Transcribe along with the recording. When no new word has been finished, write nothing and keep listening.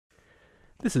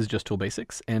This is Just Tool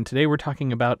Basics, and today we're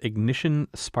talking about ignition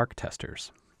spark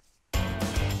testers.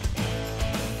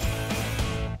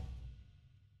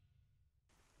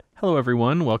 Hello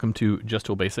everyone, welcome to Just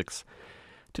Tool Basics.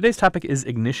 Today's topic is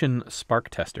ignition spark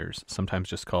testers, sometimes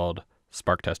just called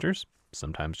spark testers,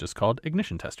 sometimes just called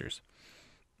ignition testers.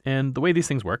 And the way these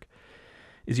things work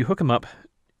is you hook them up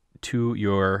to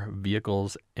your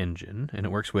vehicle's engine, and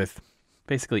it works with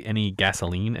basically any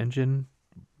gasoline engine,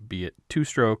 be it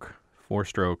 2-stroke,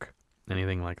 4-stroke,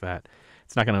 anything like that.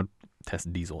 It's not going to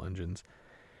test diesel engines.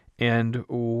 And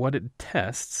what it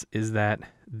tests is that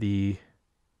the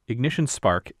ignition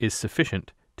spark is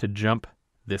sufficient to jump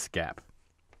this gap.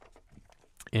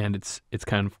 And it's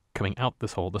kind of coming out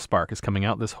this hole. The spark is coming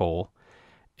out this hole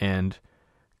and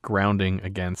grounding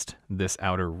against this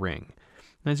outer ring.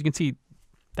 And as you can see,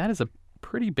 that is a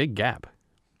pretty big gap.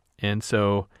 And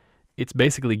so it's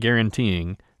basically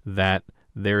guaranteeing that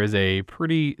there is a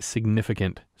pretty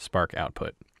significant spark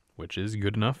output, which is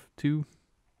good enough to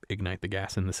ignite the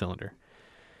gas in the cylinder.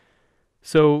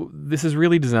 So this is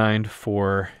really designed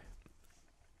for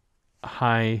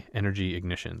high energy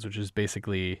ignitions, which is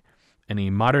basically any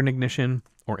modern ignition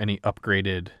or any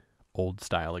upgraded old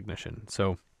style ignition.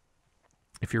 So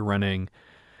if you're running,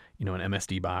 an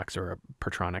MSD box or a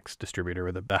Pertronix distributor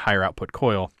with the higher output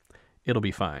coil, it'll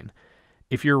be fine.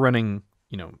 If you're running,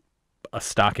 a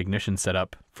stock ignition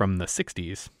setup from the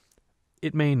 60s,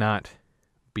 it may not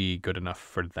be good enough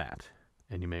for that.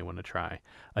 And you may want to try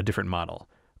a different model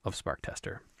of spark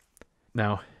tester.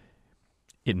 Now,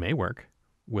 it may work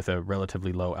with a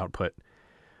relatively low output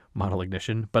model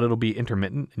ignition, but it'll be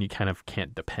intermittent and you kind of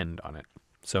can't depend on it.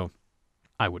 So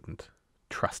I wouldn't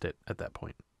trust it at that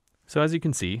point. So as you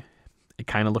can see, it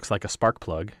kind of looks like a spark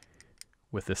plug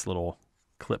with this little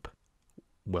clip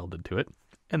welded to it.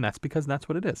 And that's because that's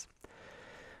what it is.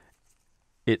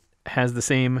 It has the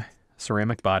same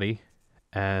ceramic body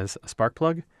as a spark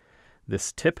plug.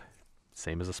 This tip,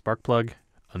 same as a spark plug,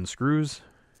 unscrews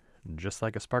just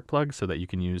like a spark plug so that you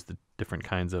can use the different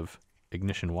kinds of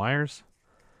ignition wires.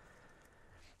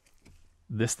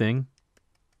 This thing,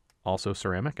 also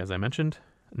ceramic, as I mentioned.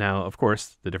 Now, of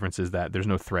course, the difference is that there's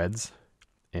no threads,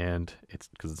 and it's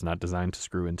because it's not designed to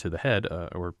screw into the head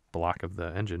or block of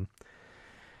the engine.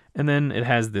 And then it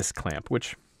has this clamp,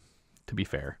 which, to be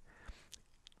fair,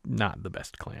 not the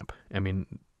best clamp. I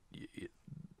mean, it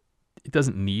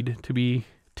doesn't need to be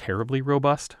terribly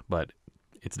robust, but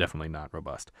it's definitely not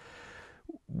robust.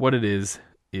 What it is,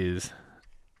 as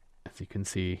you can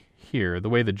see here, the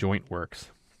way the joint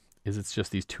works is it's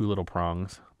just these two little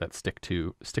prongs that stick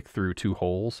through two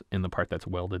holes in the part that's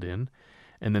welded in.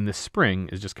 And then this spring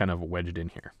is just kind of wedged in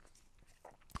here,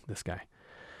 this guy.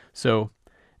 So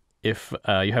if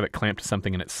you have it clamped to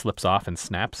something and it slips off and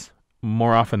snaps,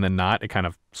 more often than not, it kind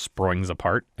of springs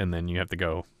apart, and then you have to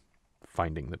go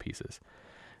finding the pieces.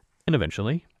 And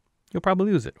eventually, you'll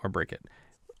probably lose it or break it.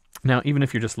 Now, even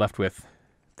if you're just left with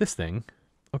this thing,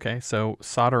 okay, so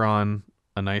solder on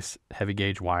a nice heavy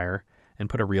gauge wire and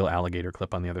put a real alligator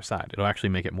clip on the other side. It'll actually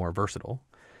make it more versatile,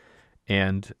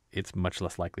 and it's much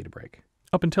less likely to break.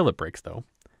 Up until it breaks, though,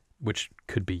 which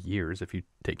could be years if you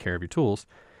take care of your tools,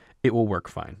 it will work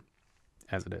fine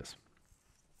as it is.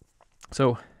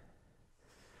 So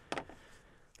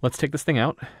let's take this thing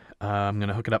out. I'm going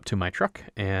to hook it up to my truck,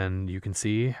 and you can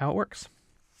see how it works.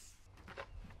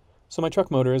 So my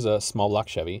truck motor is a small block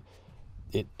Chevy.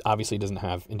 It obviously doesn't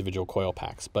have individual coil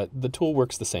packs, but the tool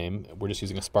works the same. We're just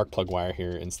using a spark plug wire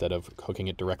here instead of hooking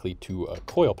it directly to a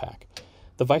coil pack.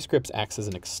 The vice grips acts as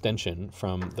an extension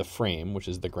from the frame, which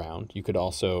is the ground. You could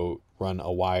also run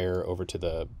a wire over to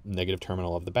the negative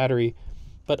terminal of the battery,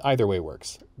 but either way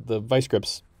works. The vice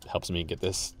grips helps me get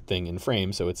this thing in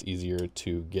frame, so it's easier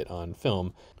to get on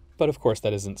film. But of course,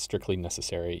 that isn't strictly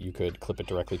necessary. You could clip it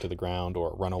directly to the ground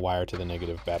or run a wire to the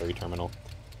negative battery terminal.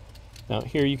 Now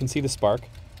here you can see the spark.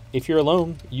 If you're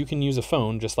alone, you can use a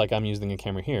phone, just like I'm using a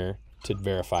camera here, to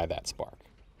verify that spark.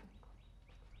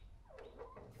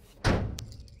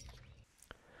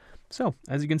 So,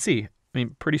 as you can see,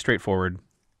 pretty straightforward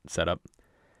setup.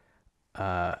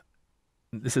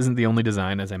 This isn't the only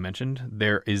design, as I mentioned.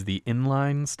 There is the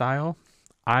inline style.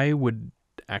 I would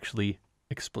actually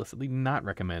explicitly not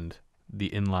recommend the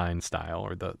inline style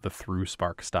or the through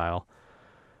spark style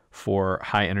for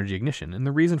high energy ignition. And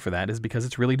the reason for that is because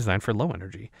it's really designed for low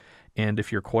energy. And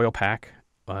if your coil pack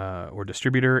or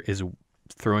distributor is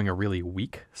throwing a really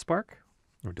weak spark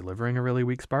or delivering a really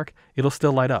weak spark, it'll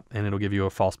still light up and it'll give you a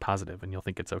false positive and you'll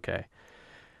think it's okay.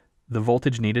 The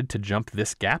voltage needed to jump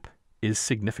this gap is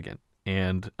significant.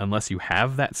 And unless you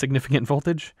have that significant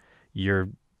voltage, you're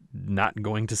not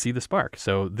going to see the spark.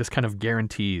 So this kind of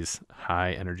guarantees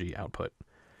high energy output.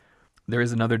 There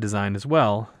is another design as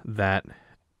well that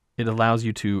it allows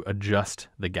you to adjust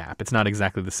the gap. It's not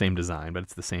exactly the same design, but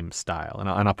it's the same style. And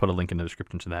I'll put a link in the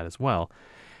description to that as well.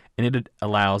 And it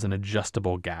allows an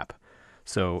adjustable gap.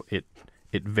 So it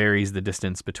varies the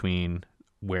distance between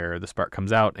where the spark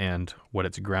comes out and what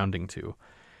it's grounding to.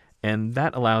 And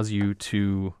that allows you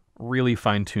to really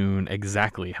fine-tune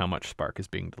exactly how much spark is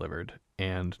being delivered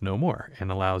and no more,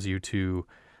 and allows you to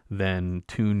then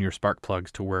tune your spark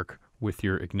plugs to work with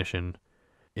your ignition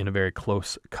in a very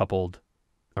close coupled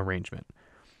arrangement.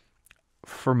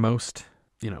 For most,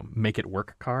 make it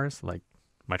work cars, like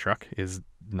my truck is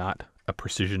not a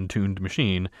precision tuned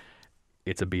machine.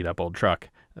 It's a beat up old truck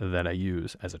that I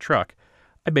use as a truck.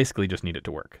 I basically just need it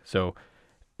to work. So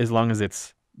as long as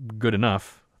it's good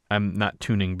enough, I'm not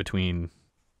tuning between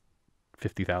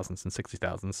 50 thousandths and 60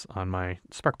 thousandths on my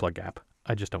spark plug gap.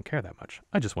 I just don't care that much.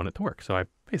 I just want it to work. So I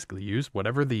basically use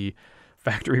whatever the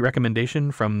factory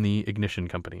recommendation from the ignition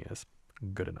company is.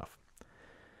 Good enough.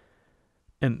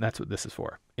 And that's what this is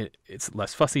for. It's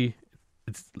less fussy.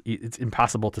 It's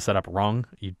impossible to set up wrong.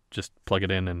 You just plug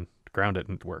it in and ground it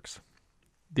and it works.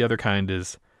 The other kind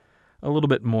is a little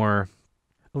bit more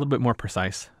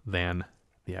precise than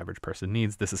the average person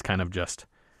needs. This is kind of just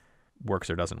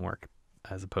works or doesn't work,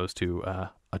 as opposed to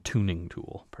a tuning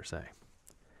tool per se.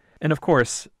 And of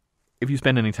course, if you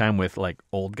spend any time with like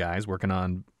old guys working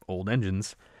on old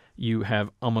engines, you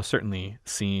have almost certainly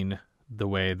seen the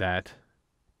way that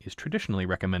is traditionally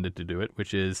recommended to do it,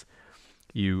 which is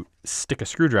you stick a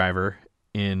screwdriver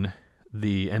in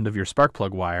the end of your spark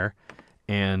plug wire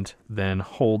and then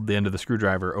hold the end of the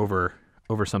screwdriver over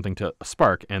something to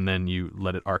spark, and then you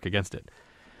let it arc against it.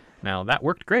 Now, that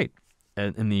worked great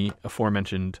in the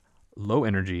aforementioned low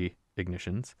energy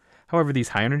ignitions. However, these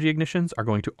high energy ignitions are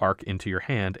going to arc into your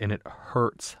hand, and it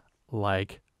hurts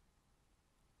like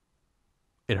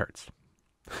it hurts.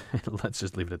 Let's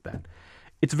just leave it at that.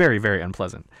 It's very, very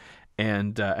unpleasant.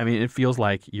 And it feels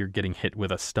like you're getting hit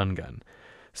with a stun gun.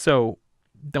 So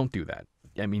don't do that.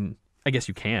 I guess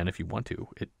you can if you want to.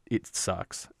 It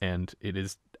sucks, and it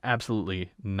is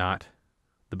absolutely not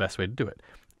the best way to do it.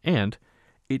 And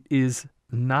it is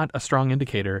not a strong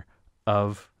indicator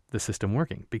of the system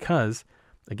working because,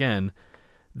 again,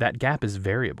 that gap is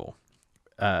variable.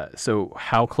 So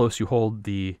how close you hold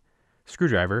the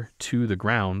screwdriver to the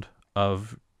ground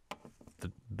of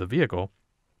the vehicle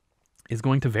is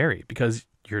going to vary because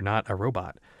you're not a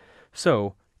robot.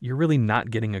 So you're really not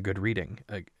getting a good reading.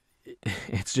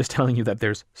 It's just telling you that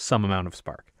there's some amount of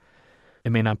spark.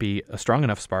 It may not be a strong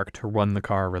enough spark to run the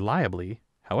car reliably.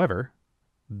 However,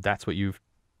 that's what you've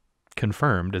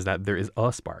confirmed, is that there is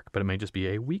a spark, but it may just be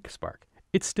a weak spark.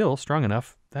 It's still strong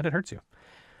enough that it hurts you.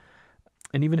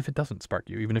 And even if it doesn't spark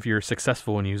you, even if you're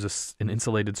successful and use an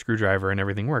insulated screwdriver and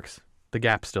everything works, the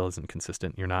gap still isn't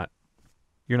consistent. You're not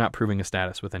proving a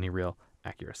status with any real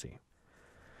accuracy.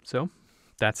 So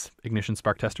that's Ignition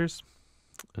Spark Testers.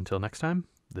 Until next time,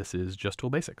 this is Just Tool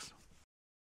Basics.